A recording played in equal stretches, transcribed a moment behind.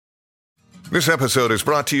This episode is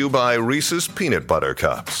brought to you by Reese's Peanut Butter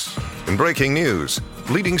Cups. In breaking news,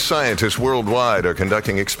 leading scientists worldwide are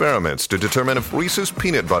conducting experiments to determine if Reese's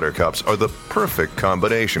Peanut Butter Cups are the perfect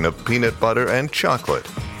combination of peanut butter and chocolate.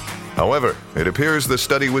 However, it appears the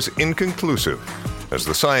study was inconclusive, as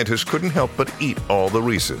the scientists couldn't help but eat all the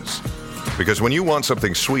Reese's. Because when you want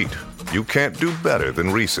something sweet, you can't do better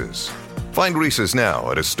than Reese's. Find Reese's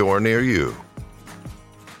now at a store near you.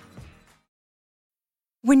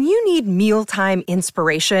 When you need mealtime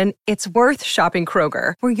inspiration, it's worth shopping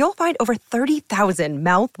Kroger, where you'll find over 30,000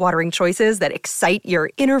 mouth-watering choices that excite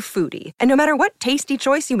your inner foodie. And no matter what tasty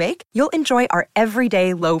choice you make, you'll enjoy our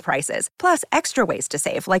everyday low prices, plus extra ways to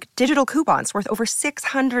save, like digital coupons worth over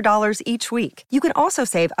 $600 each week. You can also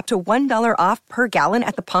save up to $1 off per gallon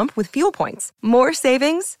at the pump with fuel points. More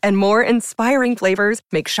savings and more inspiring flavors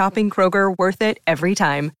make shopping Kroger worth it every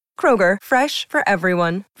time. Kroger, fresh for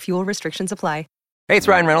everyone. Fuel restrictions apply. Hey, it's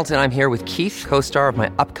Ryan Reynolds, and I'm here with Keith, co-star of my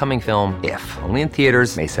upcoming film, If, only in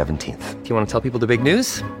theaters May 17th. Do you want to tell people the big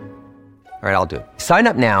news? All right, I'll do it. Sign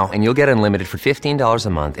up now and you'll get unlimited for $15 a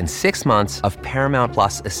month and 6 months of Paramount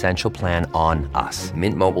Plus Essential Plan on us.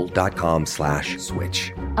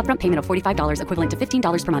 MintMobile.com/switch. Upfront payment of $45 equivalent to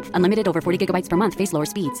 $15 per month. Unlimited over 40 gigabytes per month. Face lower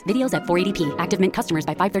speeds. Videos at 480p. Active Mint customers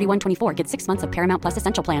by 531.24 get 6 months of Paramount Plus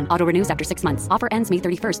Essential Plan. Auto renews after 6 months. Offer ends May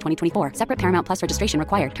 31st, 2024. Separate Paramount Plus registration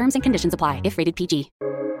required. Terms and conditions apply if rated PG.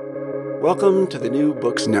 Welcome to the New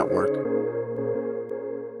Books Network.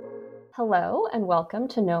 Hello, and welcome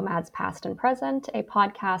to Nomads Past and Present, a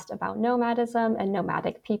podcast about nomadism and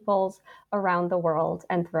nomadic peoples around the world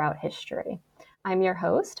and throughout history. I'm your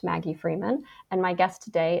host, Maggie Freeman, and my guest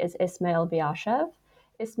today is Ismael Biyashev.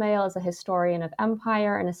 Ismael is a historian of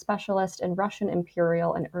empire and a specialist in Russian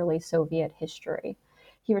imperial and early Soviet history.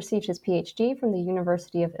 He received his PhD from the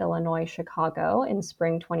University of Illinois, Chicago in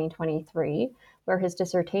spring 2023, where his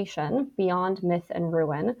dissertation, Beyond Myth and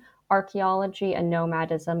Ruin, Archaeology and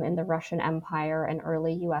Nomadism in the Russian Empire and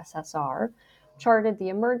Early USSR, charted the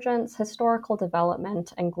emergence, historical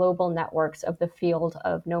development, and global networks of the field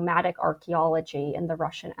of nomadic archaeology in the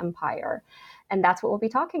Russian Empire. And that's what we'll be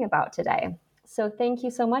talking about today. So thank you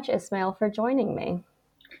so much, Ismael, for joining me.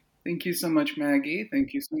 Thank you so much, Maggie.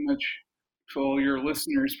 Thank you so much to all your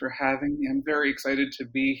listeners for having me. I'm very excited to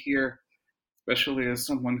be here, especially as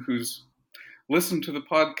someone who's listened to the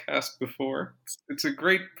podcast before. It's a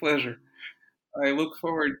great pleasure. I look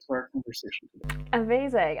forward to our conversation today.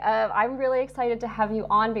 Amazing. I'm really excited to have you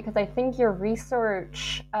on because I think your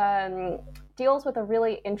research deals with a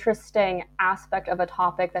really interesting aspect of a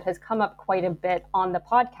topic that has come up quite a bit on the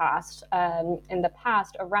podcast in the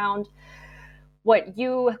past around what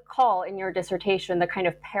you call in your dissertation the kind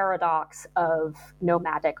of paradox of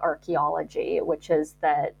nomadic archaeology, which is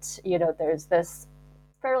that, there's this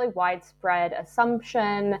fairly widespread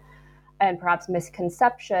assumption and perhaps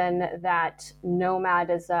misconception that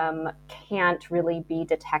nomadism can't really be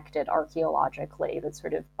detected archaeologically. That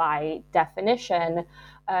sort of by definition,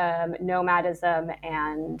 nomadism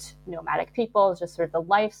and nomadic peoples, just sort of the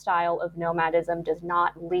lifestyle of nomadism does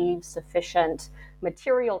not leave sufficient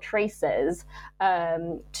material traces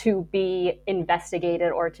to be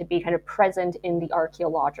investigated or to be kind of present in the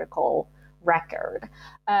archaeological record.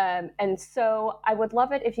 And so I would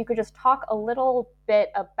love it if you could just talk a little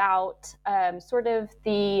bit about sort of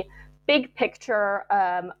the big picture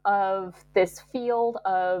of this field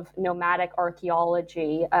of nomadic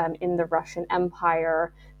archaeology in the Russian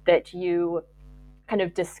Empire that you kind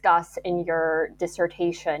of discuss in your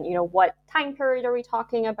dissertation. What time period are we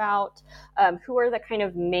talking about? Who are the kind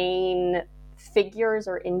of main figures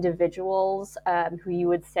or individuals who you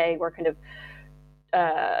would say were kind of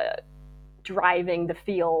driving the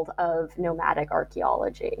field of nomadic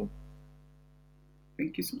archaeology?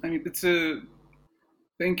 Thank you.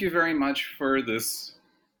 Thank you very much for this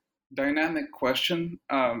dynamic question.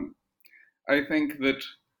 I think that,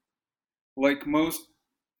 like most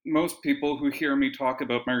people who hear me talk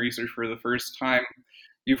about my research for the first time,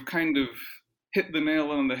 you've kind of hit the nail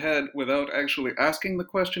on the head without actually asking the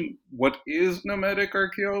question, what is nomadic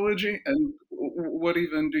archaeology and what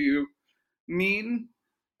even do you mean?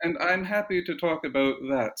 And I'm happy to talk about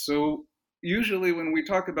that. So usually when we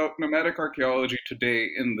talk about nomadic archaeology today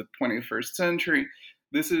in the 21st century,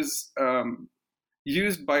 this is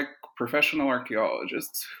used by professional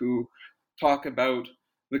archaeologists who talk about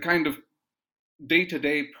the kind of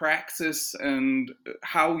day-to-day praxis and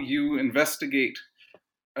how you investigate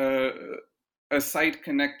a site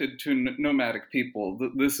connected to nomadic people.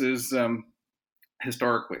 This is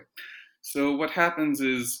historically. So what happens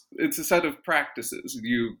is it's a set of practices.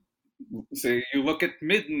 You look at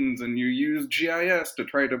middens and you use GIS to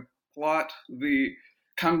try to plot the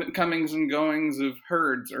comings and goings of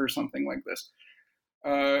herds or something like this.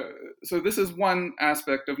 So this is one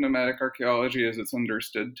aspect of nomadic archaeology as it's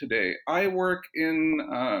understood today. I work in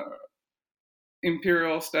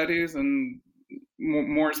imperial studies, and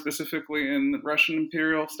more specifically in Russian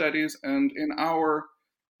imperial studies, and in our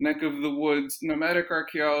neck of the woods, nomadic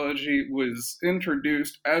archaeology was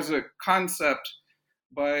introduced as a concept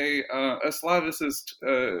by a Slavicist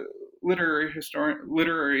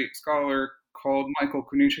literary scholar called Michael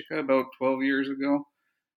Kunichika about 12 years ago.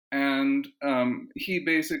 And he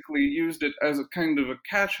basically used it as a kind of a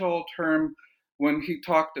catch-all term when he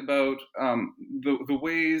talked about the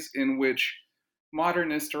ways in which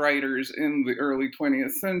modernist writers in the early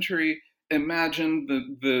 20th century imagined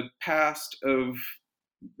the past of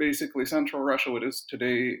basically Central Russia, what is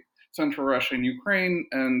today Central Russia and Ukraine,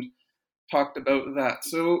 and talked about that.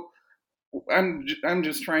 So I'm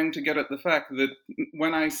just trying to get at the fact that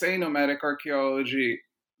when I say nomadic archaeology,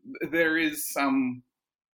 there is some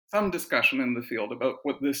discussion in the field about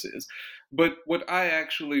what this is. But what I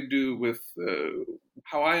actually do with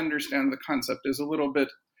how I understand the concept is a little bit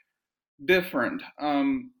different.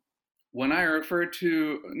 When I refer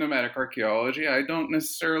to nomadic archaeology, I don't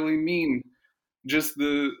necessarily mean just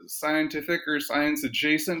the scientific or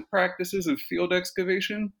science-adjacent practices of field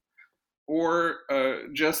excavation, or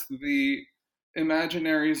just the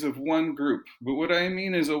imaginaries of one group. But what I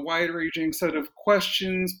mean is a wide-ranging set of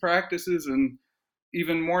questions, practices, and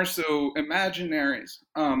even more so imaginaries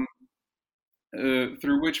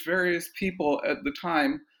through which various people at the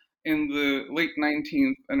time in the late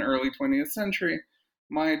 19th and early 20th century,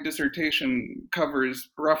 my dissertation covers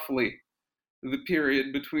roughly the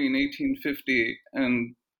period between 1850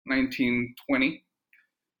 and 1920,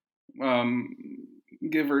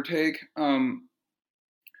 give or take,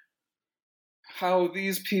 how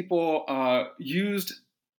these people used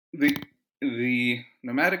the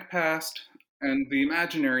nomadic past and the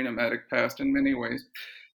imaginary nomadic past in many ways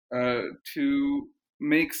to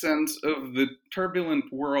make sense of the turbulent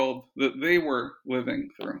world that they were living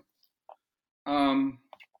through.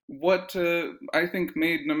 What I think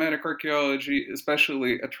made nomadic archaeology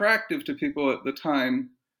especially attractive to people at the time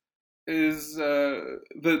is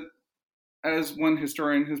that, as one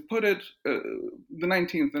historian has put it, the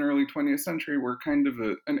 19th and early 20th century were kind of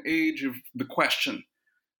an age of the question.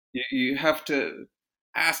 You have to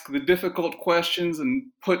ask the difficult questions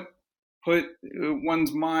and put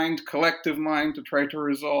one's mind, collective mind, to try to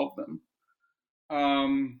resolve them.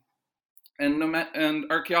 And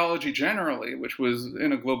archaeology generally, which was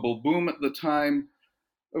in a global boom at the time,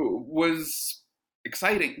 was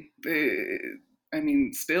exciting.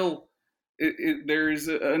 Still, there's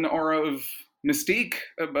an aura of mystique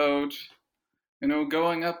about,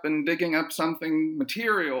 going up and digging up something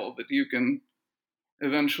material that you can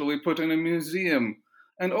eventually put in a museum.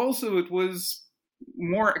 And also it was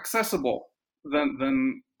more accessible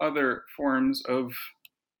than other forms of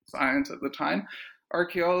science at the time.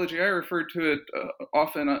 Archaeology, I refer to it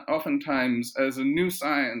oftentimes as a new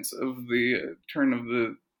science of the turn of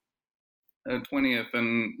the 20th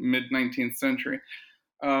and mid-19th century.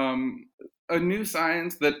 A new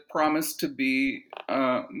science that promised to be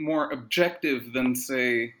more objective than,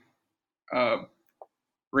 say,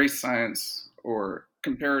 race science or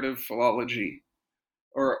comparative philology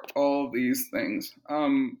or all these things.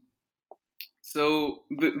 So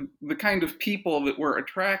the kind of people that were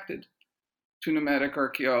attracted to nomadic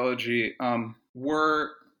archaeology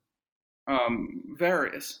were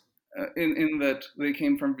various in that they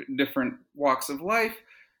came from different walks of life.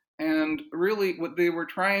 And really what they were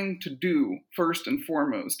trying to do, first and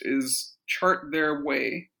foremost, is chart their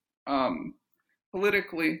way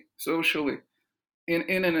politically, socially,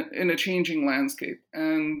 in a changing landscape,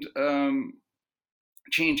 and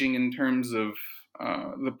changing in terms of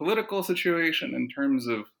the political situation, in terms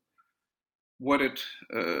of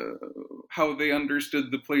how they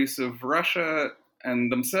understood the place of Russia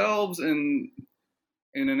and themselves in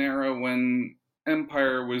an era when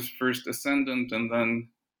empire was first ascendant and then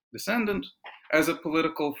descendant as a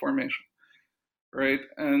political formation, right?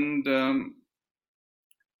 And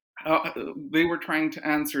they were trying to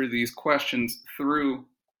answer these questions through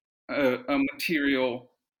a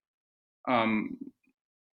material,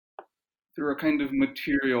 through a kind of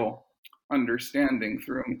material understanding,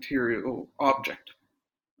 through a material object,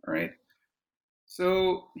 right?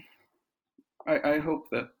 So I hope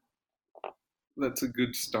that's a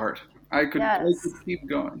good start. I could keep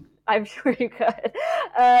going. I'm sure you could.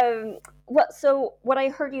 So what I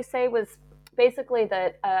heard you say was basically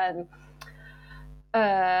that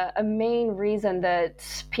a main reason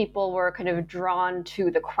that people were kind of drawn to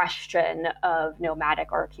the question of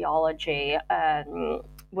nomadic archaeology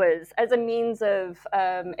was as a means of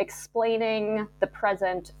explaining the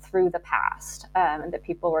present through the past, and that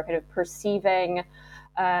people were kind of perceiving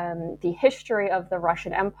the history of the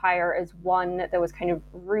Russian Empire as one that was kind of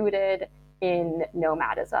rooted in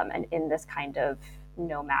nomadism and in this kind of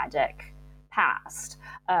nomadic past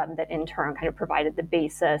that in turn kind of provided the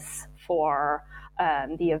basis for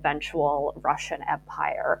the eventual Russian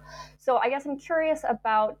Empire. So I guess I'm curious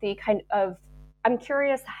about I'm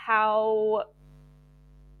curious how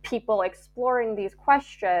people exploring these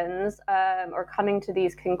questions or coming to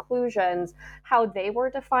these conclusions, how they were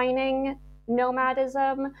defining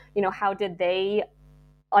nomadism. How did they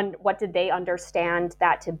what did they understand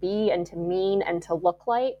that to be and to mean and to look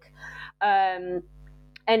like? And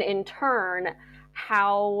in turn,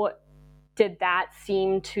 how did that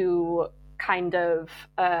seem to kind of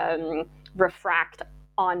refract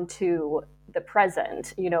onto the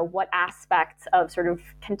present? What aspects of sort of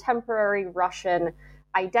contemporary Russian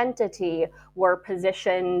identity were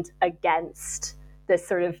positioned against this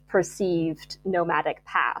sort of perceived nomadic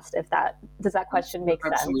past? Does that question make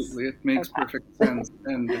sense? Absolutely, it makes perfect sense,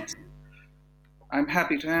 and I'm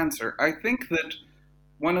happy to answer. I think that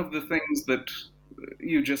one of the things that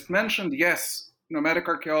you just mentioned, yes, nomadic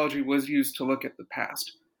archaeology was used to look at the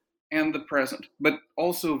past and the present, but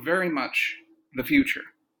also very much the future,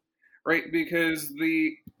 right? Because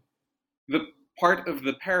the part of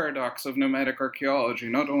the paradox of nomadic archaeology,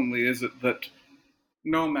 not only is it that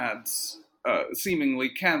nomads seemingly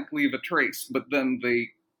can't leave a trace, but then they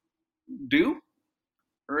do,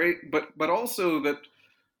 right? But also that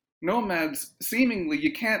nomads, seemingly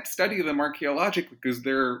you can't study them archaeologically because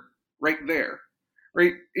they're right there,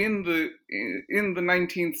 right? In the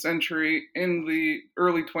 19th century, in the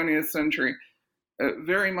early 20th century,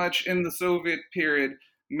 very much in the Soviet period,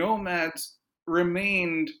 nomads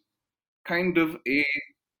remained kind of a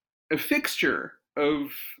fixture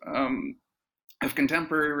of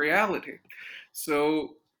contemporary reality.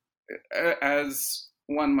 So, as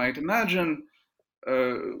one might imagine,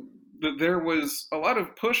 there was a lot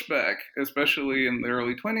of pushback, especially in the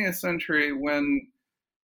early 20th century, when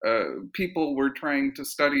people were trying to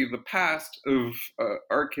study the past of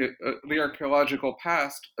the archaeological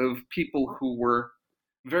past of people who were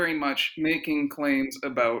very much making claims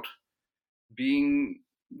about being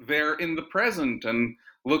there in the present and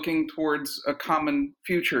looking towards a common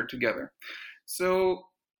future together. So,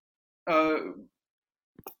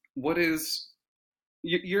 what is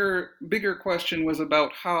your bigger question was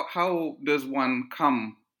about how does one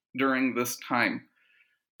come during this time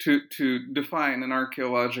to define an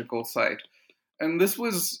archaeological site? And this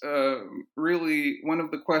was really one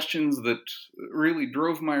of the questions that really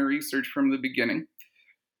drove my research from the beginning.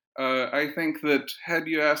 I think that had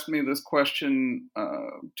you asked me this question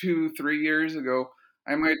 2-3 years ago,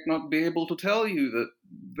 I might not be able to tell you that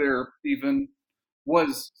there even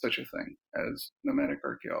was such a thing as nomadic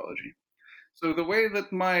archaeology. So the way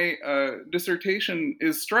that my dissertation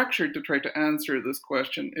is structured to try to answer this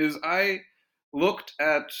question is I looked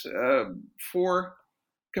at 4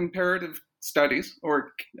 comparative studies,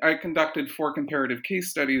 or I conducted 4 comparative case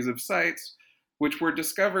studies of sites which were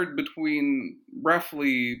discovered between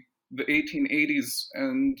roughly the 1880s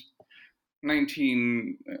and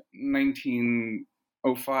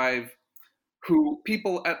 1905, who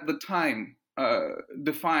people at the time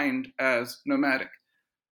defined as nomadic.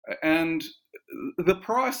 And the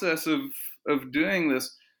process of doing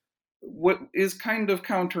this, what is kind of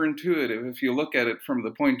counterintuitive if you look at it from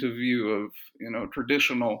the point of view of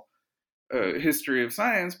traditional history of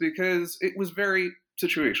science, because it was very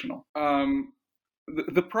situational.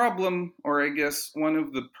 The problem, or I guess one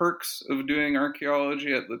of the perks of doing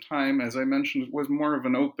archaeology at the time, as I mentioned, was more of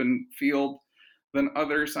an open field than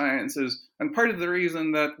other sciences. And part of the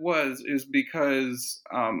reason that is because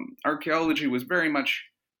archaeology was very much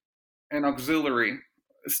an auxiliary,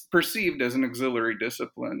 perceived as an auxiliary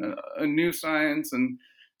discipline, a new science, and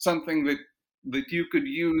something that you could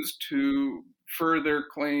use to further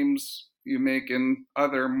claims you make in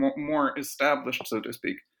other more established, so to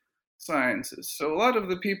speak, sciences. So a lot of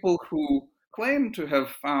the people who claim to have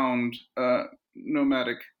found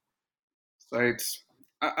nomadic sites,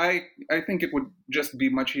 I think it would just be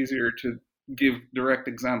much easier to give direct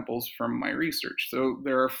examples from my research. So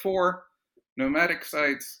there are 4 nomadic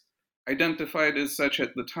sites identified as such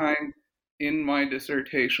at the time in my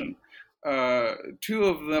dissertation. 2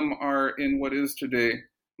 of them are in what is today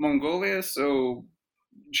Mongolia, so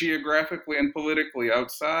geographically and politically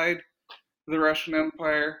outside the Russian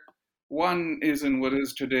Empire. One is in what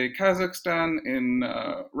is today Kazakhstan in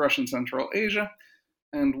Russian Central Asia,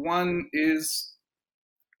 and one is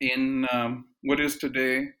in what is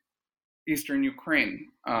today Eastern Ukraine.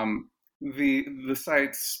 The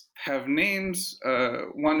sites have names.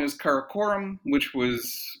 One is Karakorum, which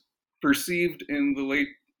was perceived in the late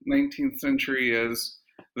 19th century as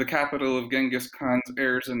the capital of Genghis Khan's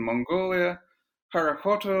heirs in Mongolia.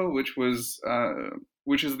 Karakoto,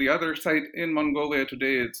 which is the other site in Mongolia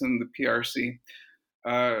today, it's in the PRC,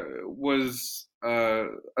 was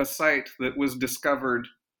a site that was discovered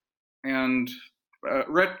and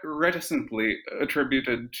reticently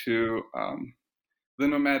attributed to the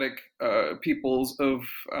nomadic peoples of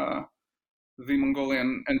the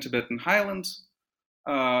Mongolian and Tibetan highlands.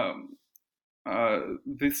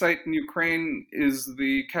 The site in Ukraine is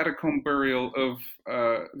the catacomb burial of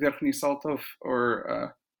Verkhny Saltov,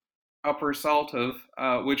 or Upper Saltov,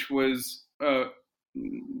 which was a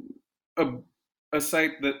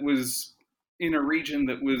site that was in a region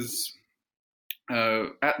that was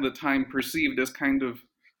at the time perceived as kind of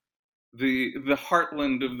the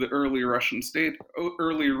heartland of the early Russian state,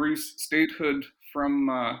 early Rus statehood from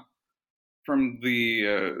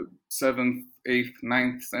the 7th, 8th,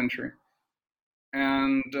 9th century.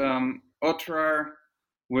 And Otrar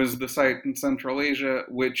was the site in Central Asia,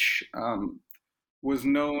 which was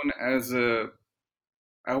known as a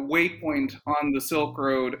waypoint on the Silk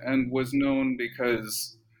Road, and was known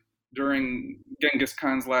because during Genghis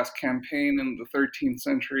Khan's last campaign in the 13th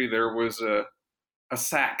century, there was a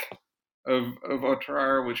sack of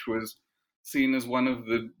Otrar, which was seen as one of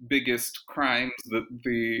the biggest crimes that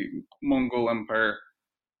the Mongol Empire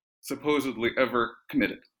supposedly ever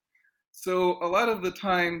committed. So a lot of the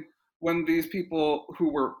time, when these people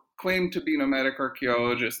who were claimed to be nomadic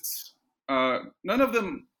archaeologists, none of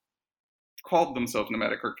them called themselves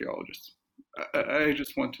nomadic archaeologists. I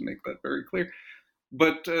just want to make that very clear.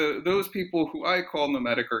 But those people who I call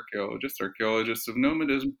nomadic archaeologists, archaeologists of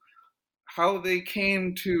nomadism, how they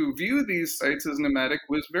came to view these sites as nomadic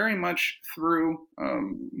was very much through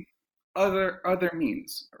other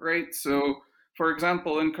means, right? So, for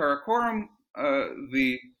example, in Karakorum,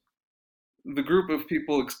 the group of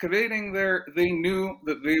people excavating there, they knew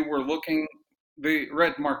that they were looking. They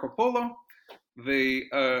read Marco Polo. They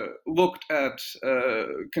looked at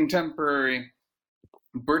contemporary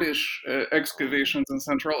British excavations in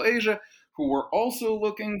Central Asia, who were also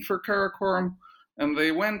looking for Karakorum, and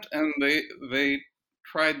they went and they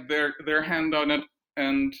tried their hand on it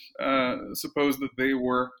and supposed that they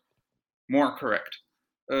were more correct.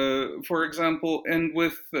 For example, and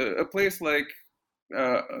with a place like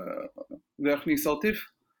Verkhny Saltiv,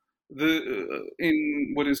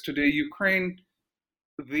 in what is today Ukraine,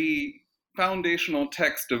 the foundational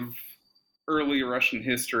text of early Russian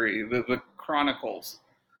history, the chronicles,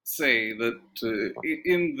 say that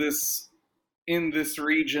in this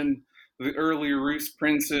region, the early Rus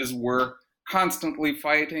princes were constantly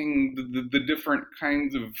fighting the different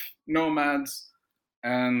kinds of nomads,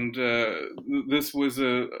 and this was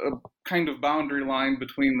a kind of boundary line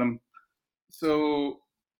between them. So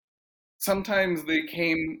sometimes they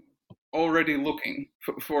came already looking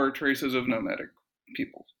for traces of nomadic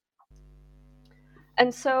people.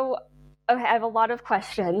 And so, okay, I have a lot of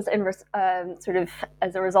questions in sort of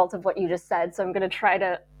as a result of what you just said, so I'm going to try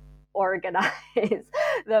to organize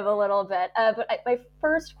them a little bit. But my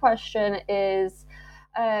first question is,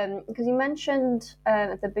 because you mentioned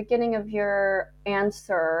at the beginning of your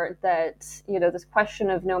answer that, this question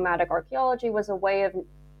of nomadic archaeology was a way of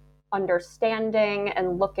understanding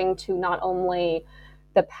and looking to not only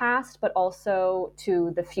the past, but also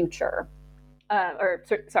to the future.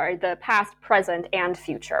 The past, present, and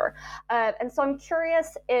future. And so I'm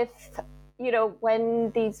curious if,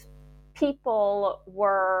 when these people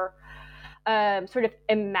were sort of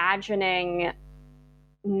imagining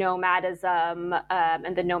nomadism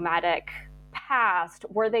and the nomadic past,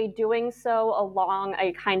 were they doing so along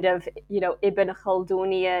a kind of, Ibn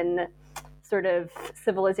Khaldunian sort of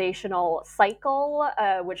civilizational cycle,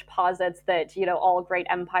 which posits that, all great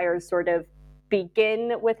empires sort of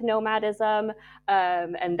begin with nomadism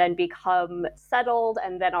and then become settled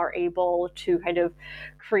and then are able to kind of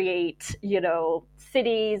create,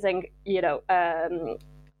 cities and,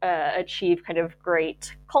 achieve kind of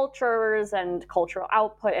great cultures and cultural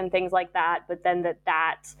output and things like that. But then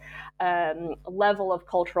that level of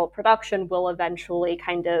cultural production will eventually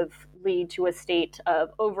kind of lead to a state of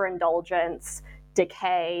overindulgence,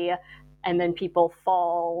 decay, and then people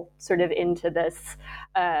fall sort of into this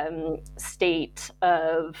state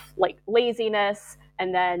of like laziness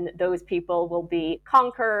and then those people will be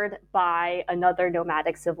conquered by another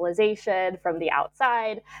nomadic civilization from the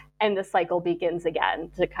outside, and the cycle begins again,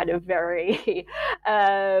 to kind of very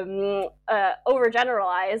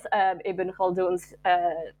overgeneralize Ibn Khaldun's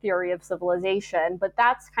theory of civilization. But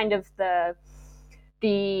that's kind of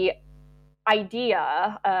the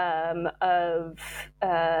idea of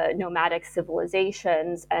nomadic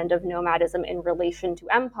civilizations and of nomadism in relation to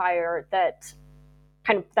empire that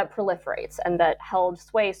proliferates and that held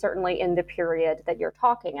sway certainly in the period that you're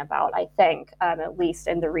talking about, I think, at least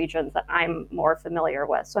in the regions that I'm more familiar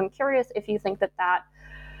with. So I'm curious if you think that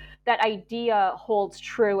idea holds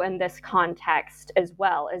true in this context as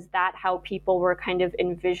well. Is that how people were kind of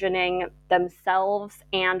envisioning themselves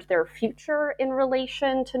and their future in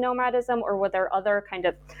relation to nomadism, or were there other kind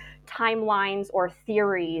of timelines or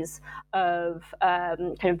theories of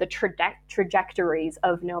kind of the trajectories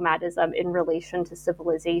of nomadism in relation to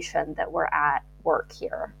civilization that were at work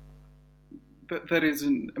here? That is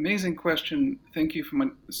an amazing question. Thank you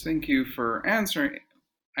for answering.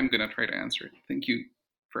 I'm going to try to answer it. Thank you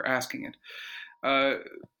for asking it.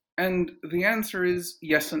 And the answer is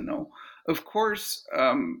yes and no. Of course,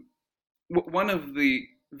 one of the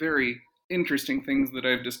very interesting things that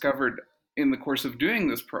I've discovered in the course of doing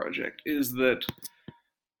this project is that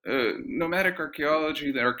nomadic archaeology,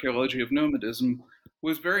 the archaeology of nomadism,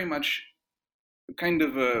 was very much kind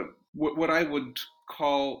of what I would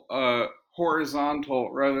call a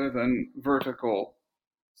horizontal rather than vertical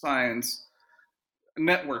science,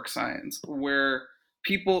 network science, where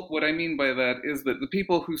what I mean by that is that the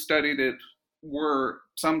people who studied it were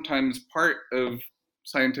sometimes part of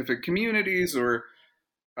scientific communities or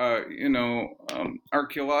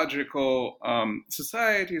archaeological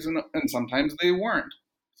societies, and sometimes they weren't.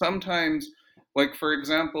 Sometimes, like for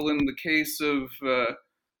example, in the case of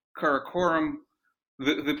Karakoram,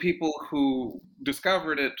 the people who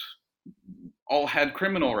discovered it all had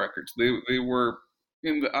criminal records. They were,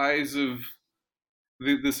 in the eyes of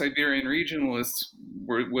the Siberian regionalists,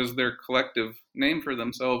 was their collective name for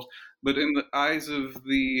themselves, but in the eyes of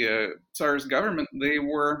the Tsar's government, they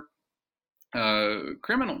were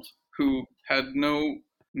criminals who had no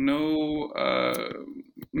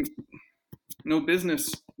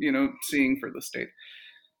business, seeing for the state,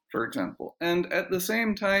 for example. And at the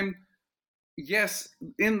same time, yes,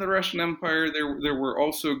 in the Russian Empire, there were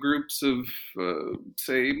also groups of,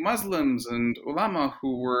 say, Muslims and ulama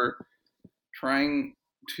who were trying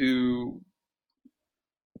to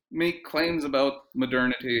make claims about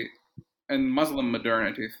modernity and Muslim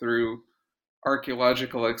modernity through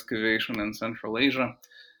archaeological excavation in Central Asia.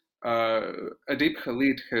 Adib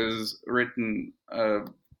Khalid has written a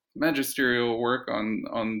magisterial work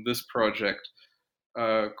on this project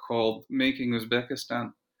called Making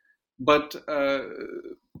Uzbekistan. But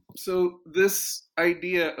so this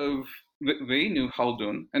idea of, they knew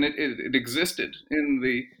Khaldun, and it existed in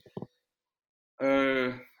the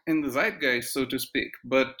zeitgeist, so to speak.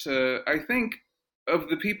 But I think of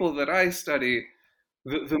the people that I study,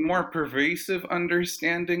 the more pervasive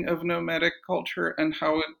understanding of nomadic culture and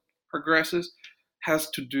how it progresses has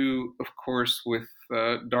to do, of course, with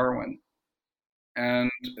Darwin and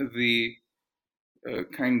the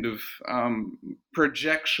kind of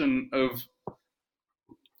projection of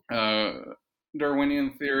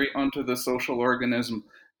Darwinian theory onto the social organism.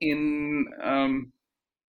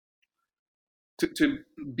 To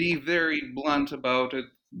be very blunt about it,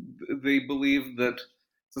 they believe that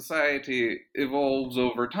society evolves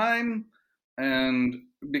over time and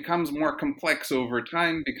becomes more complex over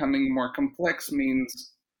time. Becoming more complex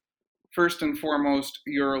means, first and foremost,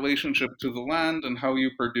 your relationship to the land and how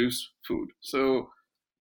you produce food. So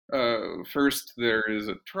first there is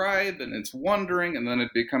a tribe and it's wandering, and then it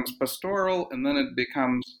becomes pastoral, and then it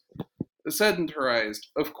becomes sedentarized.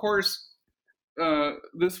 Of course,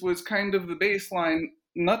 this was kind of the baseline.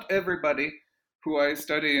 Not everybody who I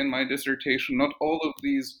study in my dissertation, not all of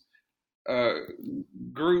these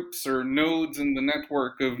groups or nodes in the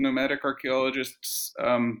network of nomadic archaeologists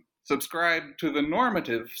subscribe to the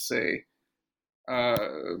normative, say,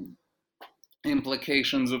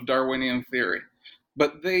 implications of Darwinian theory.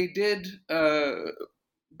 But they did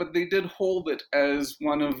hold it as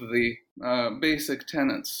one of the basic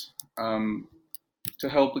tenets to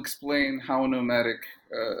help explain how nomadic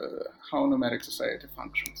society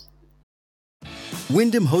functions.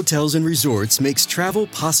 Wyndham Hotels and Resorts makes travel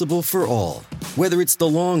possible for all. Whether it's the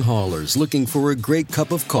long haulers looking for a great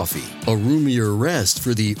cup of coffee, a roomier rest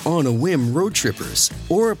for the on-a-whim road trippers,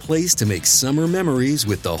 or a place to make summer memories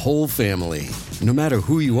with the whole family. No matter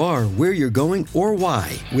who you are, where you're going, or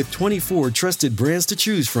why, with 24 trusted brands to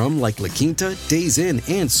choose from like La Quinta, Days Inn,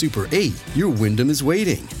 and Super 8, your Wyndham is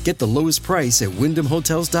waiting. Get the lowest price at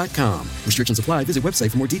WyndhamHotels.com. Restrictions apply. Visit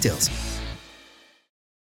website for more details.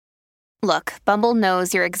 Look, Bumble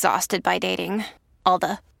knows you're exhausted by dating. All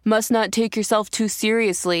the must not take yourself too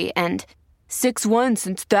seriously and 6'1"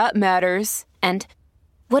 since that matters. And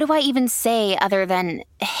what do I even say other than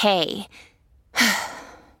hey?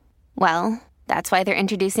 Well, that's why they're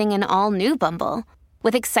introducing an all-new Bumble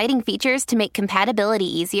with exciting features to make compatibility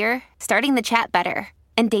easier, starting the chat better,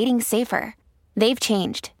 and dating safer. They've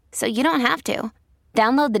changed, so you don't have to.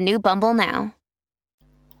 Download the new Bumble now.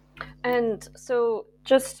 And so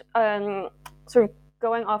just sort of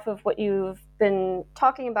going off of what you've been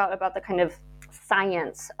talking about the kind of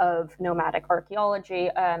science of nomadic archaeology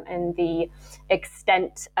and the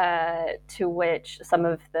extent to which some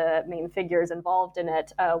of the main figures involved in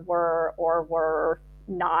it were or were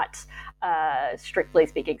not, strictly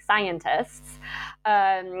speaking, scientists.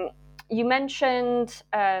 You mentioned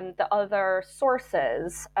the other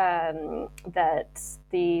sources that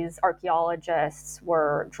these archaeologists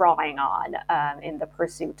were drawing on in the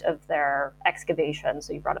pursuit of their excavations.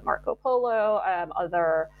 So you brought up Marco Polo,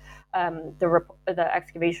 the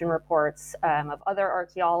excavation reports of other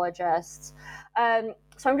archaeologists.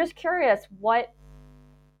 So I'm just curious, what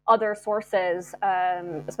other sources,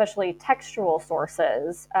 especially textual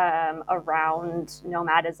sources, around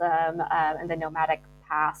nomadism and the nomadic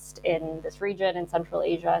past in this region, in Central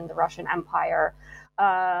Asia and the Russian Empire,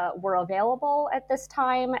 were available at this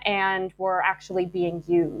time and were actually being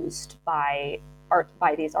used by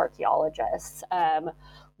these archaeologists.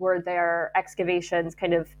 Were their excavations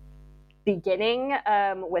kind of beginning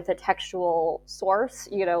with a textual source,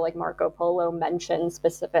 like Marco Polo mentioned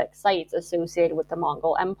specific sites associated with the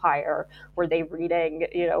Mongol Empire? Were they reading,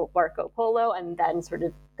 Marco Polo and then sort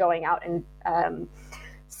of going out and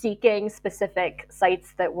seeking specific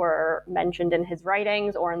sites that were mentioned in his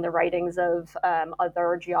writings or in the writings of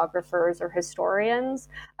other geographers or historians?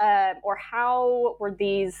 Or how were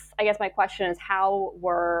these, I guess my question is, how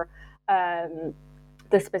were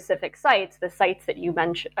the specific sites, the sites that you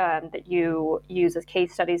mentioned, that you use as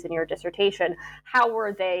case studies in your dissertation, how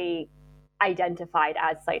were they identified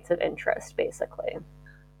as sites of interest, basically?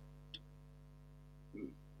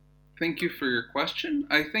 Thank you for your question.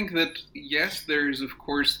 I think that, yes, there's, of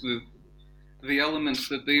course, the elements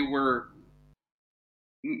that they were,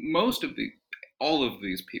 all of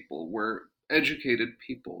these people were educated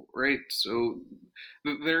people, right? So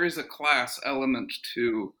there is a class element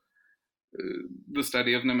to the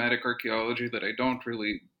study of nomadic archaeology that I don't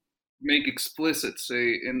really make explicit,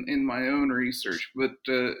 say, in my own research. But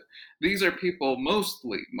these are people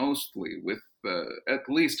mostly with at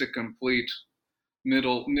least a complete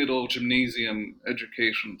middle gymnasium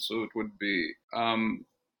education. So it would be,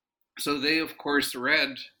 so they of course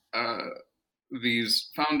read these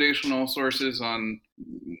foundational sources on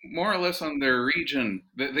more or less on their region.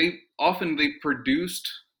 They produced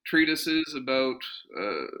treatises about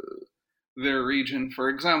their region. For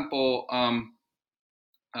example,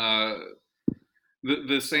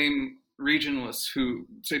 the same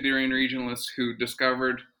Siberian regionalists who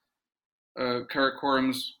discovered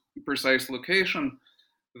Karakoram's precise location,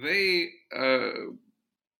 they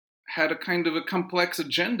had a kind of a complex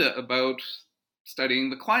agenda about studying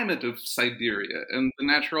the climate of Siberia and the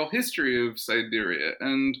natural history of Siberia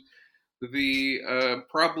and the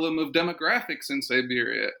problem of demographics in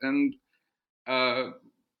Siberia and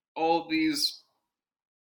all these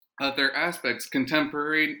other aspects,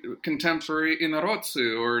 contemporary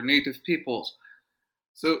inarodцы, or native peoples.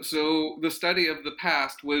 So the study of the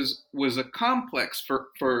past was a complex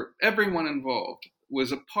for everyone involved,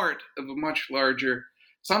 was a part of a much larger,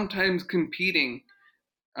 sometimes competing,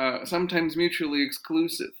 sometimes mutually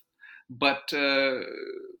exclusive, but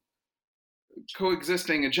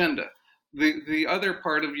coexisting agenda. The other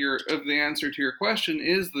part of the answer to your question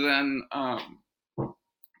is then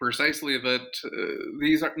precisely that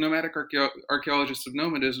these nomadic archaeologists of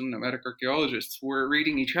nomadism, nomadic archaeologists, were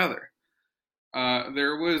reading each other.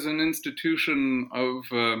 There was an institution of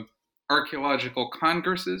archaeological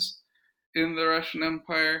congresses in the Russian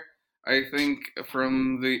Empire. I think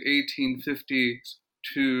from the 1850s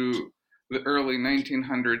to the early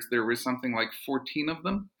 1900s, there was something like 14 of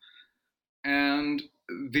them. And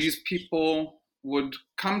these people would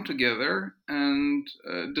come together and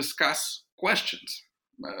discuss questions.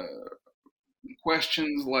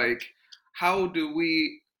 Questions like, how do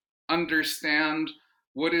we understand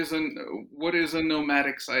what is a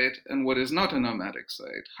nomadic site and what is not a nomadic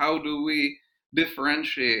site. How do we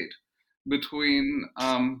differentiate between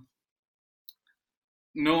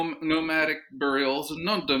nomadic burials and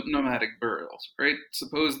non-nomadic burials, right?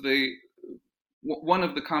 Suppose one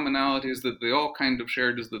of the commonalities that they all kind of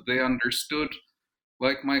shared is that they understood,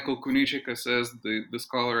 like Michael Kunichika says, the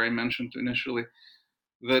scholar I mentioned initially,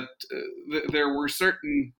 that there were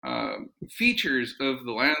certain features of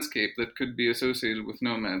the landscape that could be associated with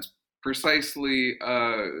nomads. Precisely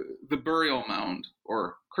the burial mound,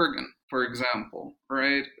 or kurgan, for example,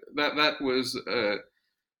 right? That was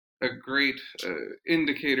a great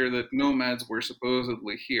indicator that nomads were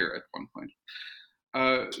supposedly here at one point.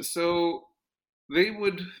 So they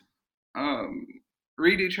would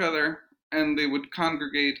read each other, and they would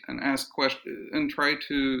congregate and ask questions and try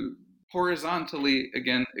to horizontally,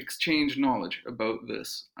 again, exchange knowledge about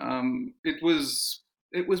this. It was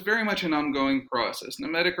very much an ongoing process.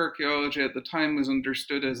 Nomadic archaeology at the time was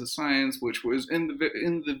understood as a science which was in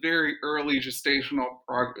the very early gestational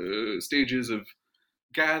stages of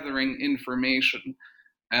gathering information,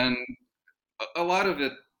 and a lot of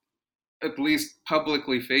it, at least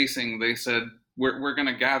publicly facing, they said, we're going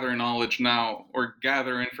to gather knowledge now, or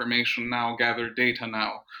gather information now, gather data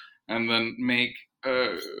now, and then make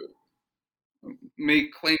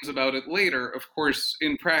claims about it later. Of course,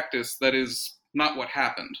 in practice, that is not what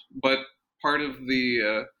happened. But part of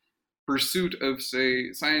the pursuit of,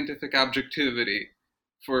 say, scientific objectivity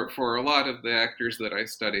for a lot of the actors that I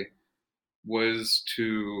study was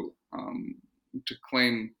to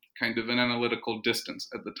claim kind of an analytical distance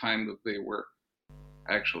at the time that they were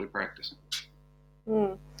actually practicing.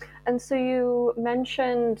 And so you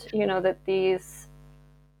mentioned, that these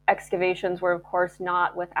excavations were, of course,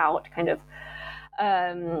 not without kind of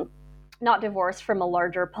not divorced from a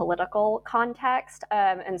larger political context.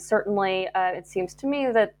 And certainly it seems to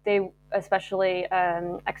me that they, especially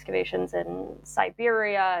excavations in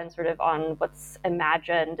Siberia and sort of on what's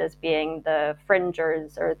imagined as being the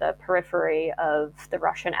fringes or the periphery of the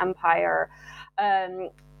Russian Empire,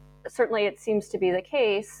 certainly it seems to be the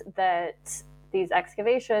case that these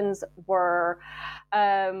excavations were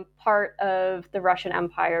part of the Russian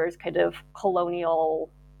Empire's kind of colonial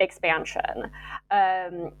expansion.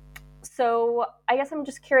 So I guess I'm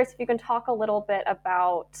just curious if you can talk a little bit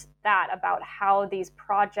about that, about how these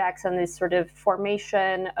projects and this sort of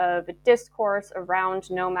formation of a discourse around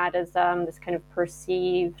nomadism, this kind of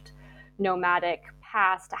perceived nomadic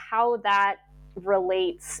past, how that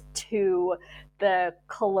relates to the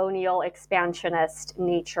colonial expansionist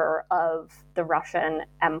nature of the Russian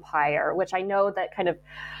Empire, which I know that kind of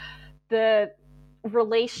the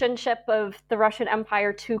relationship of the Russian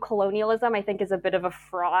Empire to colonialism, I think, is a bit of a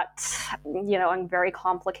fraught, and very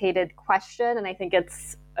complicated question. And I think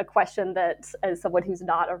it's a question that, as someone who's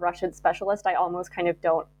not a Russian specialist, I almost kind of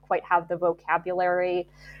don't quite have the vocabulary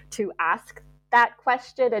to ask that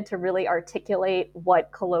question and to really articulate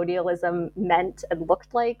what colonialism meant and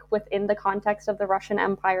looked like within the context of the Russian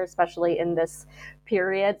Empire, especially in this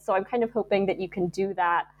period. So I'm kind of hoping that you can do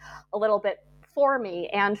that a little bit for me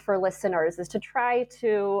and for listeners, is to try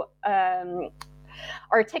to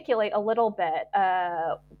articulate a little bit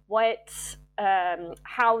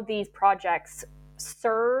how these projects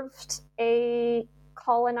served a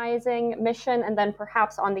colonizing mission, and then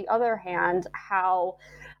perhaps on the other hand, how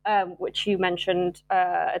which you mentioned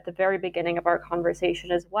at the very beginning of our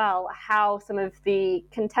conversation as well, how some of the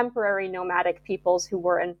contemporary nomadic peoples who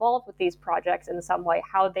were involved with these projects in some way,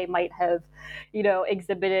 how they might have,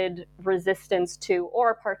 exhibited resistance to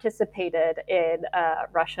or participated in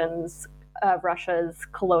Russia's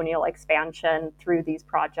colonial expansion through these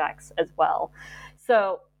projects as well.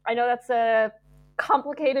 So I know that's a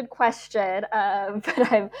complicated question,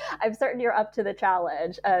 but I'm certain you're up to the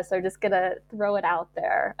challenge. So I'm just going to throw it out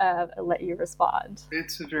there and let you respond.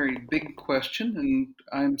 It's a very big question, and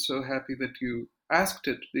I'm so happy that you asked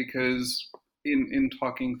it, because in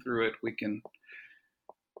talking through it, we can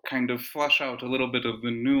kind of flush out a little bit of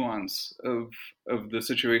the nuance of the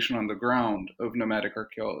situation on the ground of nomadic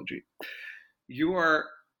archaeology. You are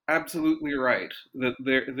absolutely right that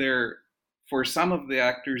there for some of the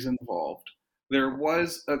actors involved, there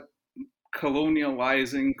was a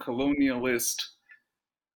colonialist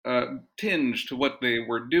tinge to what they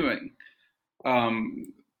were doing.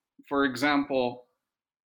 For example,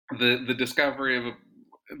 the discovery of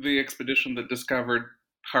the expedition that discovered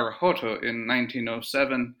Harahoto in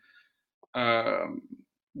 1907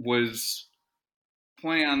 was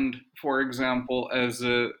planned, for example, as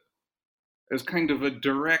kind of a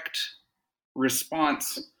direct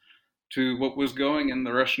response to what was going on in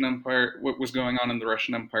the Russian Empire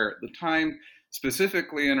at the time,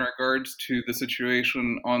 specifically in regards to the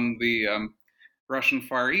situation on the Russian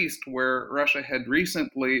Far East, where Russia had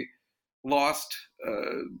recently lost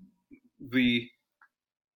the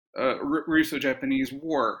Russo-Japanese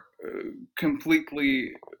War,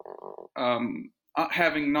 completely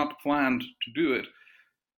having not planned to do it.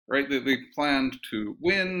 Right, they planned to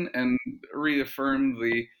win and reaffirm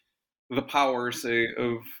the power, say,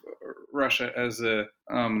 of Russia as a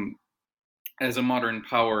modern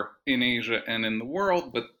power in Asia and in the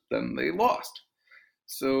world, but then they lost.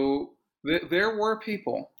 So there were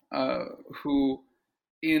people who,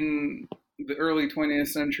 in the early 20th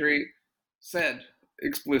century, said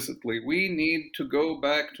explicitly, we need to go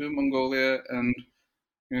back to Mongolia and,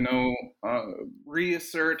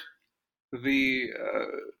 reassert the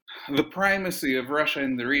primacy of Russia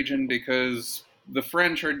in the region, because the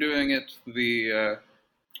French are doing it, the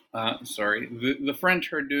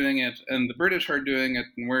French are doing it, and the British are doing it,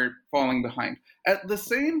 and we're falling behind. At the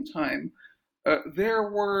same time, there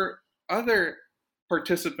were other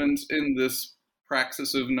participants in this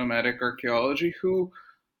praxis of nomadic archaeology who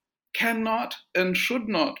cannot and should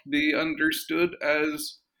not be understood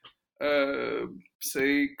as,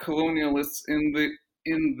 say, colonialists in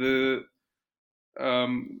the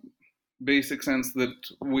basic sense that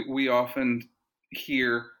we often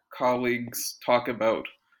hear colleagues talk about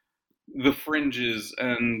the fringes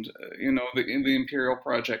and the imperial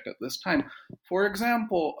project at this time. For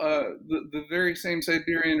example, the very same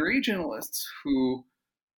Siberian regionalists who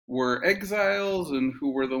were exiles and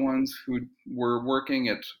who were the ones who were working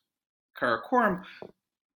at Karakorum,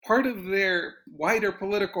 part of their wider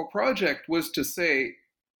political project was to say,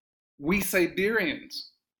 we Siberians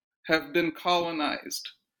have been colonized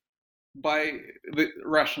by the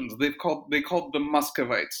Russians. They called them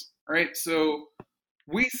Muscovites, right? So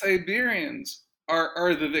we Siberians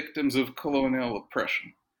are the victims of colonial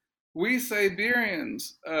oppression. We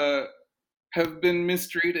Siberians have been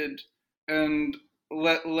mistreated and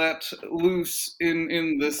let loose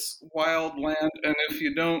in this wild land, and if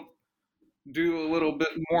you don't do a little bit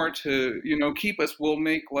more to keep us, we'll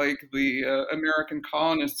make like the American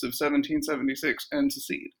colonists of 1776 and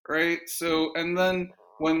secede, right? So, and then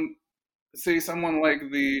when, say, someone like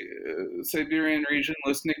the Siberian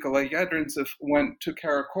regionalist Nikolai Yadrintsev went to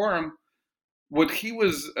Karakorum, what he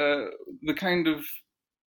was, the kind of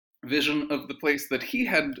vision of the place that he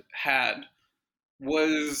had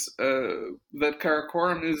was that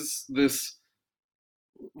Karakorum is this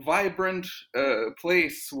vibrant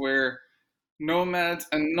place where nomads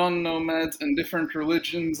and non-nomads and different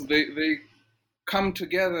religions, they come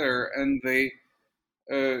together and they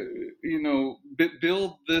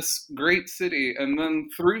build this great city, and then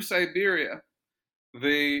through Siberia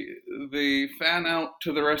they fan out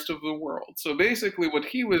to the rest of the world. So basically what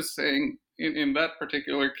he was saying in that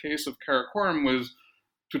particular case of Karakorum was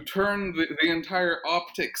to turn the entire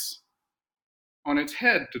optics on its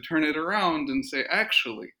head, to turn it around and say,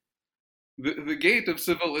 actually, the gate of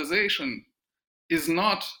civilization is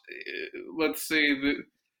not, let's say,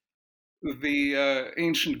 the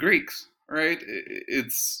ancient Greeks, right?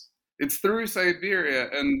 It's through Siberia,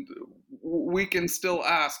 and we can still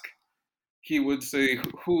ask, he would say,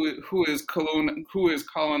 who is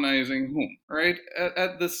colonizing whom, right?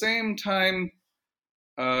 At the same time,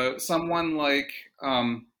 someone like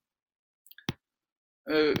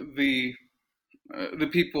the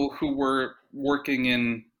people who were working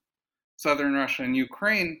in southern Russia and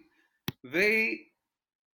Ukraine, they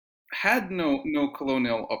had no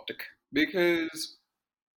colonial optic, because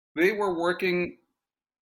they were working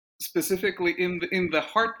specifically in the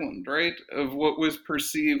heartland, right, of what was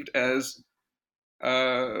perceived as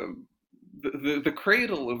the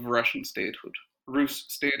cradle of Russian statehood, Rus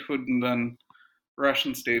statehood, and then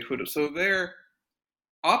Russian statehood. So their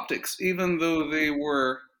optics, even though they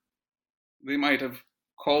might have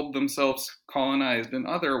called themselves colonized in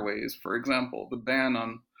other ways, for example, the ban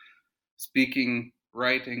on speaking,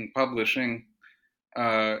 writing, publishing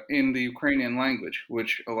in the Ukrainian language,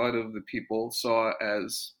 which a lot of the people saw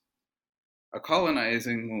as a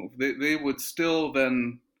colonizing move, they would still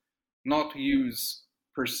then not use,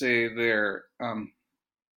 per se, their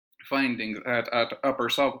findings at Upper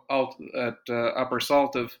Saltov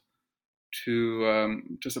to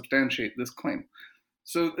substantiate this claim.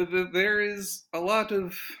 So there's a lot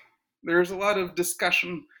of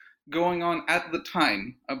discussion going on at the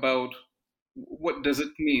time about what does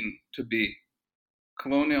it mean to be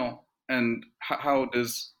colonial and how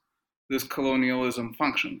does this colonialism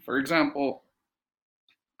function. For example,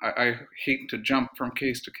 I hate to jump from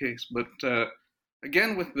case to case, but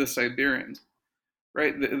again with the Siberians,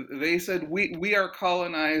 right? They said, we are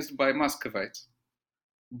colonized by Muscovites.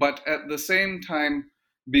 But at the same time,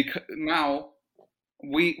 now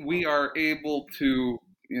we are able to,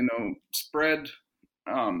 spread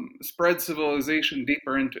civilization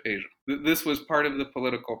deeper into Asia. This was part of the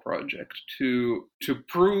political project to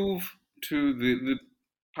prove to the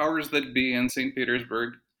powers that be in St.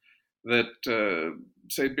 Petersburg that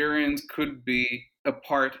Siberians could be a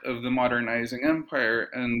part of the modernizing empire.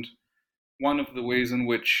 And one of the ways in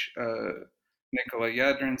which Nikolai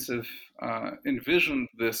Yadrintsev envisioned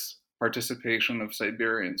this participation of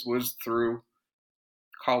Siberians was through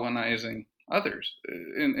colonizing others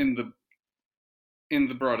in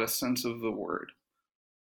the broadest sense of the word.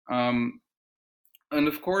 And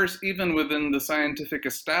of course, even within the scientific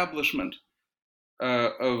establishment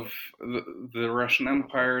of the Russian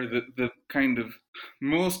Empire, the kind of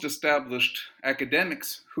most established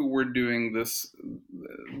academics who were doing this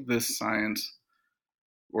science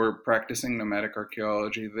or practicing nomadic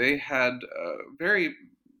archaeology, they had very,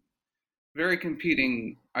 very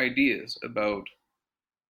competing ideas about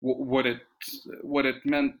what it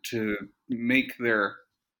meant to make their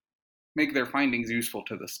findings useful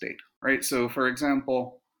to the state, right? So, for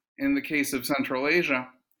example, in the case of Central Asia,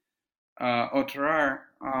 Otrar,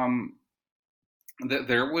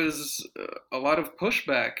 there was a lot of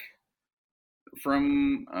pushback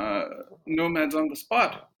from nomads on the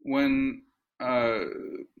spot when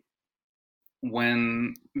the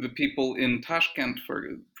people in Tashkent,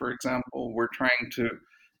 for example, were trying to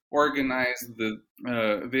organize the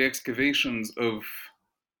excavations of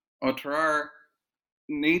Otrar.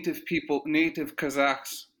 Native people, native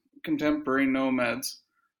Kazakhs, contemporary nomads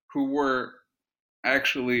who were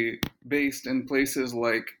actually based in places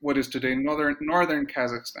like what is today northern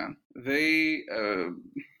Kazakhstan, they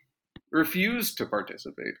refused to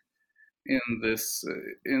participate in this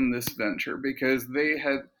venture because they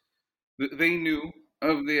knew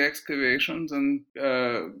of the excavations, and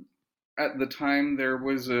at the time there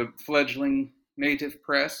was a fledgling native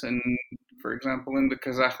press, and for example in the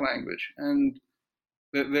Kazakh language, and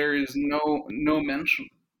that there is no mention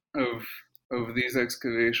of these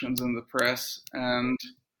excavations in the press, and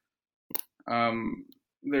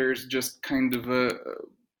there's just kind of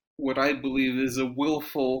what I believe is a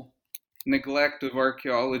willful neglect of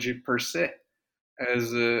archaeology per se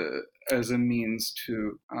as a means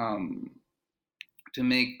to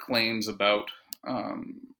make claims about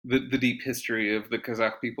the deep history of the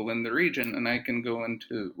Kazakh people in the region. And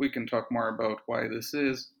we can talk more about why this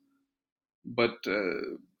is. But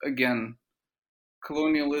again,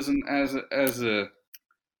 colonialism as an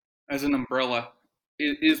umbrella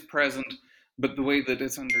is present, but the way that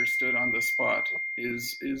it's understood on the spot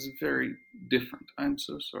is very different. I'm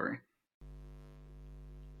so sorry.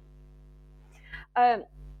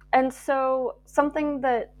 And so something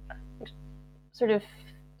that sort of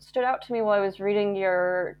stood out to me while I was reading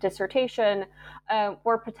your dissertation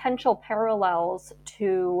were potential parallels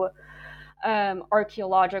to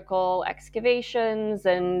archaeological excavations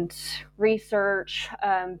and research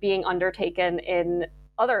being undertaken in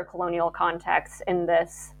other colonial contexts in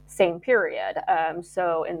this same period.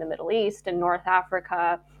 So in the Middle East, in North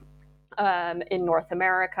Africa, in North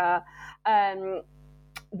America,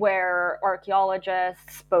 where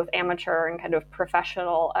archaeologists, both amateur and kind of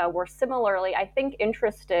professional, were similarly, I think,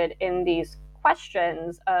 interested in these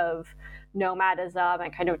questions of nomadism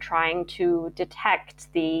and kind of trying to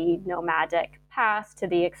detect the nomadic past to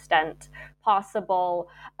the extent possible,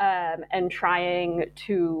 and trying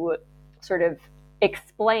to sort of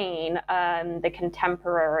explain the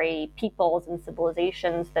contemporary peoples and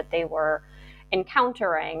civilizations that they were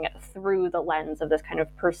encountering through the lens of this kind of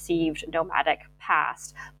perceived nomadic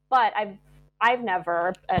past. But I've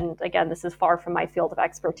never, and again, this is far from my field of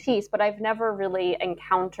expertise, but I've never really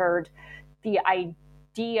encountered the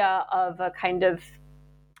idea of a kind of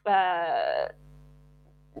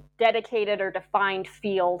dedicated or defined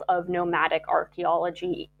field of nomadic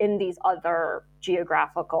archaeology in these other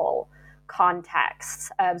geographical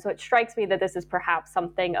contexts. So it strikes me that this is perhaps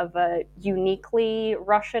something of a uniquely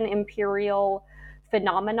Russian imperial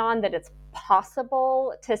phenomenon, that it's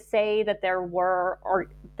possible to say that there were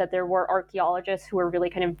archaeologists who were really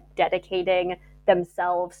kind of dedicating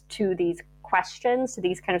themselves to these questions, to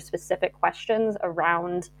these kind of specific questions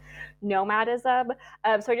around nomadism.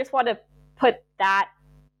 So I just want to put that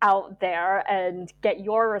out there and get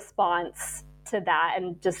your response to that,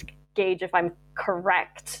 and just gauge if I'm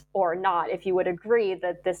correct or not, if you would agree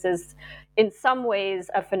that this is in some ways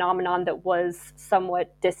a phenomenon that was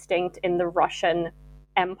somewhat distinct in the Russian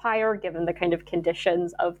Empire, given the kind of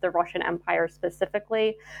conditions of the Russian Empire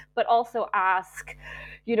specifically, but also ask,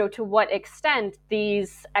 to what extent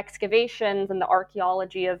these excavations and the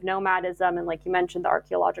archaeology of nomadism, and like you mentioned, the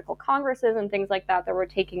archaeological congresses and things like that were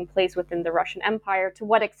taking place within the Russian Empire, to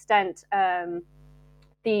what extent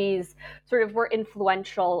these sort of were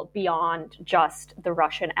influential beyond just the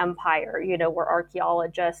Russian Empire. Were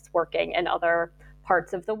archaeologists working in other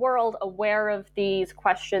parts of the world aware of these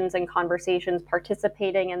questions and conversations,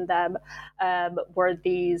 participating in them? Were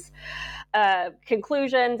these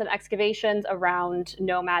conclusions and excavations around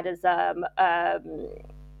nomadism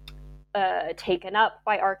taken up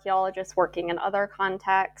by archaeologists working in other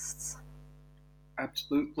contexts?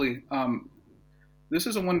 Absolutely. This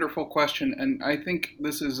is a wonderful question, and I think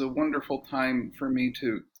this is a wonderful time for me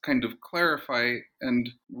to kind of clarify and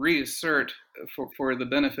reassert for the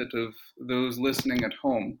benefit of those listening at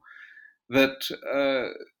home that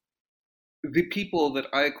the people that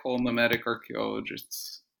I call nomadic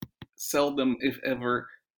archaeologists seldom, if ever,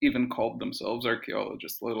 even called themselves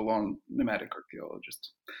archaeologists, let alone nomadic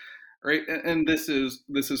archaeologists. Right, and this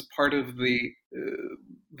is part of the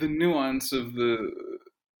nuance of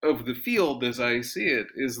the field as I see it,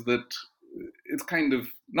 is that it's kind of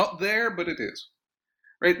not there, but it is.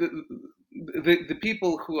 Right, the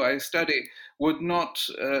people who I study would not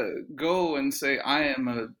go and say, I am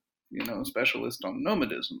a specialist on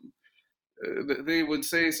nomadism. They would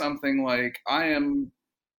say something like, I am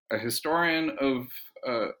a historian of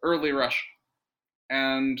early Russia,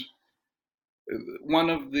 and one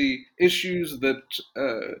of the issues that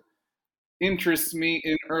interests me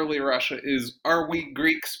in early Russia is, are we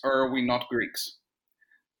Greeks or are we not Greeks?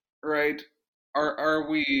 Right? Are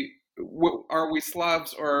we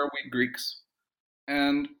Slavs or are we Greeks?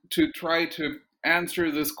 And to try to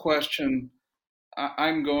answer this question,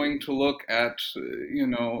 I'm going to look at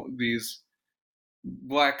these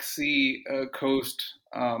Black Sea coast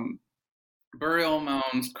burial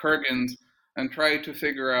mounds, kurgans, and try to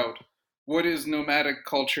figure out what is nomadic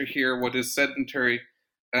culture here, what is sedentary,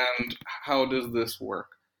 and how does this work.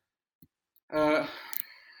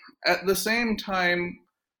 At the same time,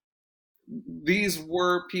 these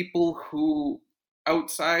were people who,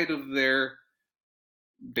 outside of their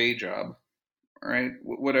day job, right,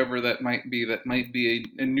 whatever that might be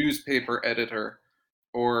a newspaper editor,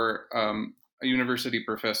 or a university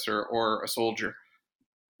professor, or a soldier,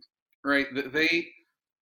 right, they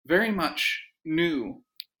very much knew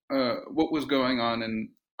what was going on in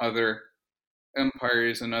other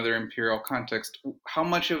empires and other imperial contexts. How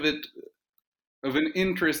much of an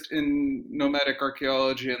interest in nomadic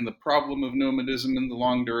archaeology and the problem of nomadism in the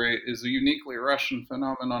longue durée is a uniquely Russian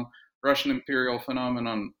phenomenon, Russian imperial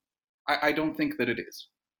phenomenon, I don't think that it is.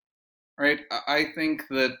 Right? I think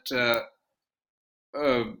that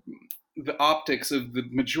the optics of the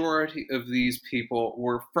majority of these people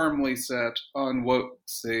were firmly set on what,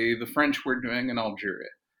 say, the French were doing in Algeria,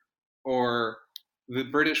 or the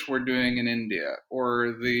British were doing in India,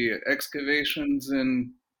 or the excavations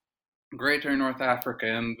in Greater North Africa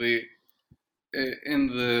and in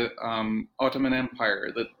the Ottoman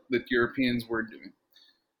Empire that Europeans were doing.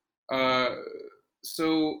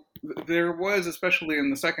 So there was, especially in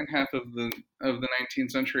the second half of the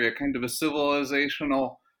 19th century, a kind of a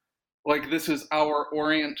civilizational, like, this is our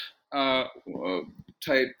Orient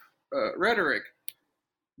type rhetoric,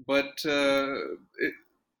 but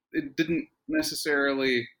it didn't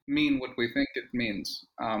necessarily mean what we think it means,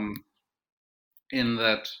 in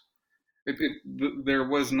that there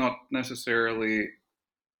was not necessarily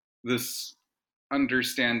this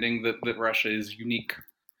understanding that Russia is unique.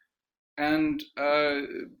 And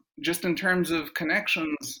just in terms of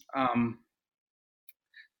connections,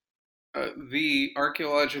 the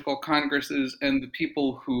archaeological congresses and the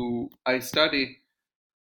people who I study,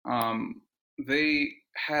 they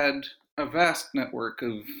had a vast network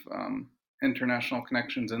of international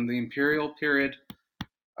connections in the imperial period,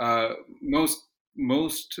 most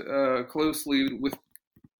closely with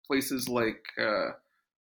places like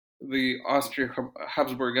the Austrian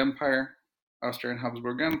Habsburg Empire,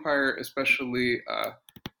 especially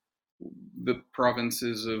the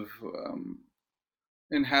provinces of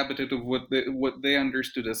inhabited of what they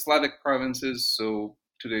understood as Slavic provinces, so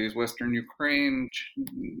today's Western Ukraine,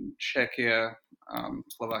 Czechia,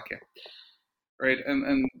 Slovakia, right?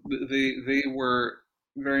 And they were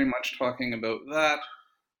very much talking about that.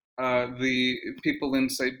 The people in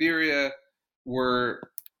Siberia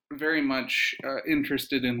were very much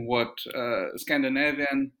interested in what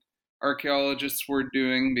Scandinavian archaeologists were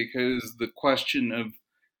doing, because the question of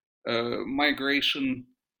migration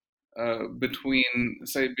between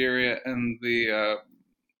Siberia and the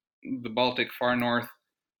Baltic far north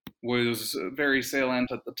was very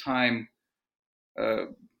salient at the time.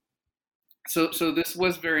 So this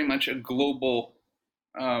was very much a global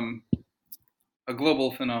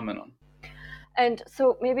phenomenon. And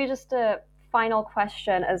so maybe just a final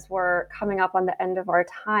question as we're coming up on the end of our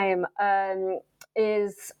time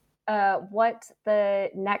is what the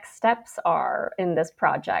next steps are in this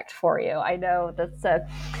project for you. I know that's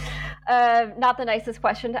not the nicest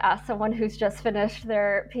question to ask someone who's just finished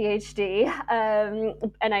their PhD.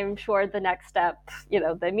 And I'm sure the next step,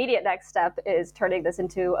 the immediate next step is turning this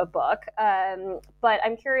into a book. But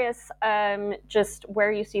I'm curious just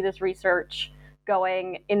where you see this research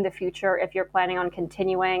going in the future, if you're planning on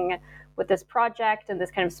continuing with this project and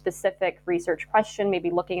this kind of specific research question,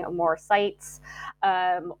 maybe looking at more sites,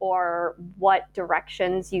 or what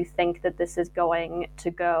directions you think that this is going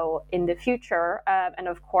to go in the future. And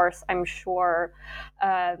of course, I'm sure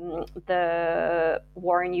the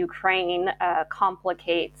war in Ukraine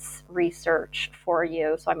complicates research for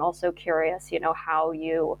you. So I'm also curious, how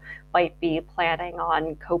you might be planning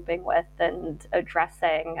on coping with and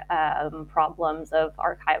addressing problems of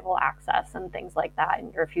archival access and things like that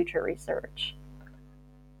in your future research.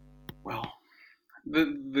 Well,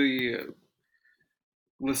 the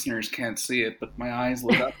listeners can't see it, but my eyes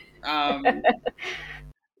lit up.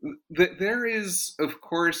 There is, of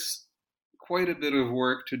course, quite a bit of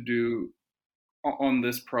work to do on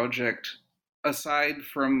this project. Aside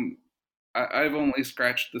from, I've only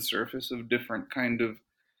scratched the surface of different kind of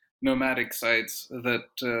nomadic sites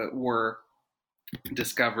that were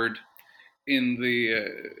discovered in the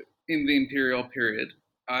imperial period.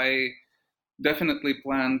 I definitely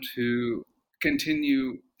plan to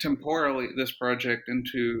continue temporally this project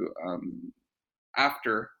into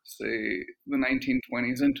after, say, the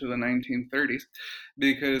 1920s into the 1930s,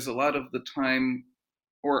 because a lot of the time,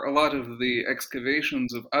 or a lot of the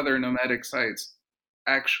excavations of other nomadic sites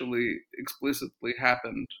actually explicitly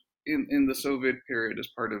happened in the Soviet period as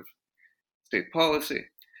part of state policy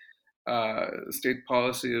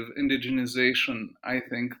of indigenization. I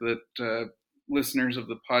think that listeners of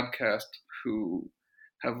the podcast who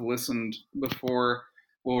have listened before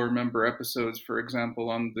will remember episodes, for example,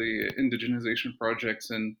 on the indigenization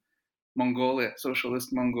projects in Mongolia,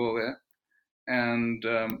 socialist Mongolia. And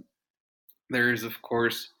there is, of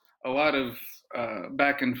course, a lot of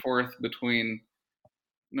back and forth between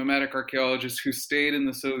nomadic archaeologists who stayed in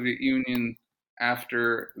the Soviet Union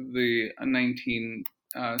after the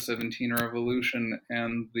 1917 revolution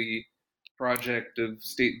and the project of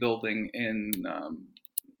state building in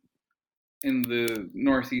the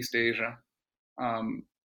Northeast Asia.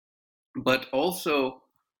 But also,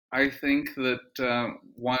 I think that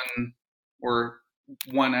one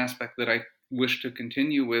aspect that I wish to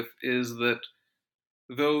continue with is that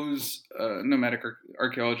those nomadic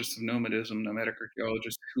archaeologists of nomadism, nomadic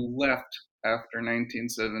archaeologists who left after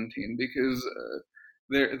 1917, because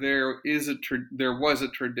there was a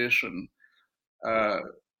tradition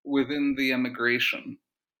within the emigration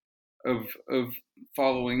of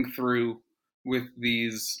following through with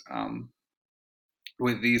these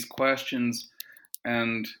questions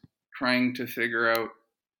and trying to figure out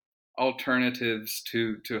alternatives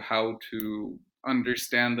to how to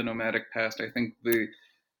understand the nomadic past. I think the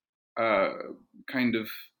kind of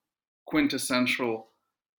quintessential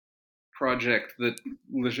project that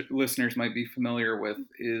listeners might be familiar with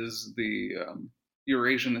is the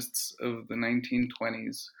Eurasianists of the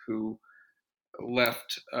 1920s who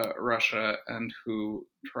left Russia and who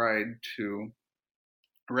tried to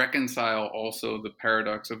reconcile also the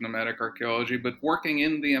paradox of nomadic archaeology, but working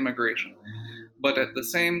in the emigration. But at the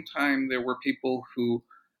same time, there were people who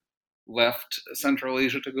left Central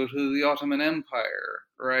Asia to go to the Ottoman Empire,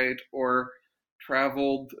 right? Or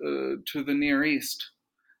traveled to the Near East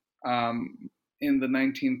in the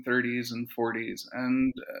 1930s and 40s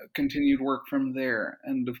and continued work from there.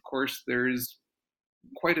 And of course, there's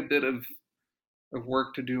quite a bit of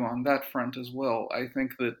work to do on that front as well. I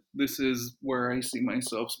think that this is where I see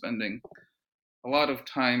myself spending a lot of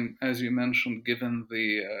time, as you mentioned, given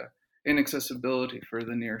the inaccessibility for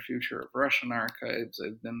the near future of Russian archives.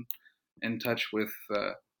 I've been in touch with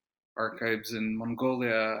archives in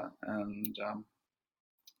Mongolia and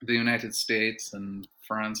the United States and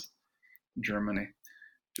France, Germany,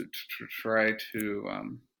 to try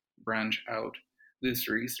to branch out this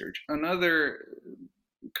research. Another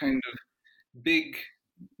kind of big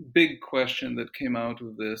question that came out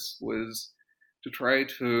of this was to try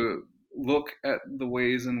to look at the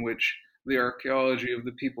ways in which the archaeology of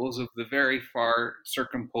the peoples of the very far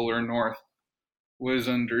circumpolar north was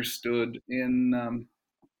understood in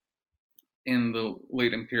the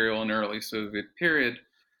late imperial and early Soviet period,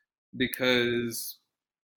 because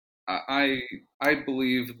I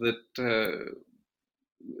believe that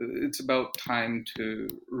it's about time to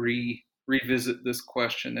revisit this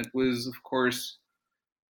question. It was, of course,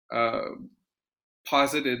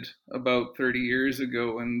 posited about 30 years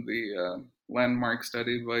ago in the landmark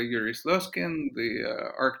study by Yuri Sloskin,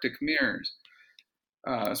 the Arctic Mirrors,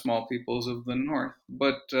 small peoples of the North.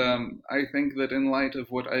 But I think that in light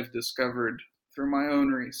of what I've discovered through my own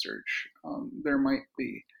research, there might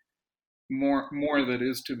be more that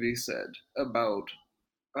is to be said about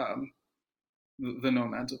the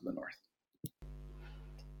nomads of the North.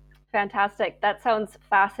 Fantastic. That sounds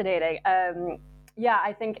fascinating. Yeah,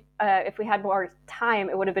 I think if we had more time,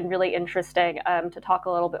 it would have been really interesting to talk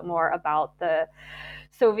a little bit more about the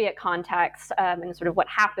Soviet context and sort of what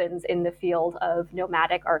happens in the field of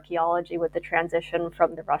nomadic archaeology with the transition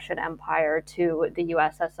from the Russian Empire to the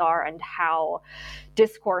USSR, and how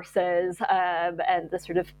discourses and the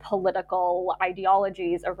sort of political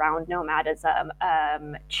ideologies around nomadism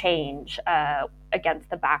change against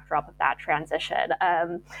the backdrop of that transition.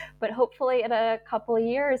 But hopefully in a couple of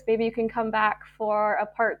years, maybe you can come back for a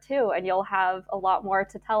part 2 and you'll have a lot more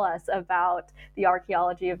to tell us about the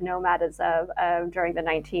archaeology of nomadism during the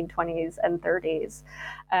 1920s and 30s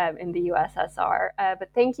in the USSR. But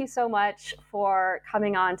thank you so much for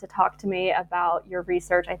coming on to talk to me about your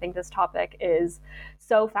research. I think this topic is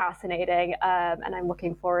so fascinating, and I'm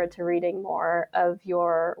looking forward to reading more of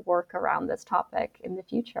your work around this topic in the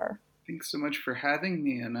future. Thanks so much for having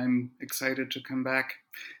me, and I'm excited to come back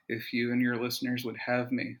if you and your listeners would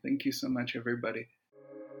have me. Thank you so much, everybody.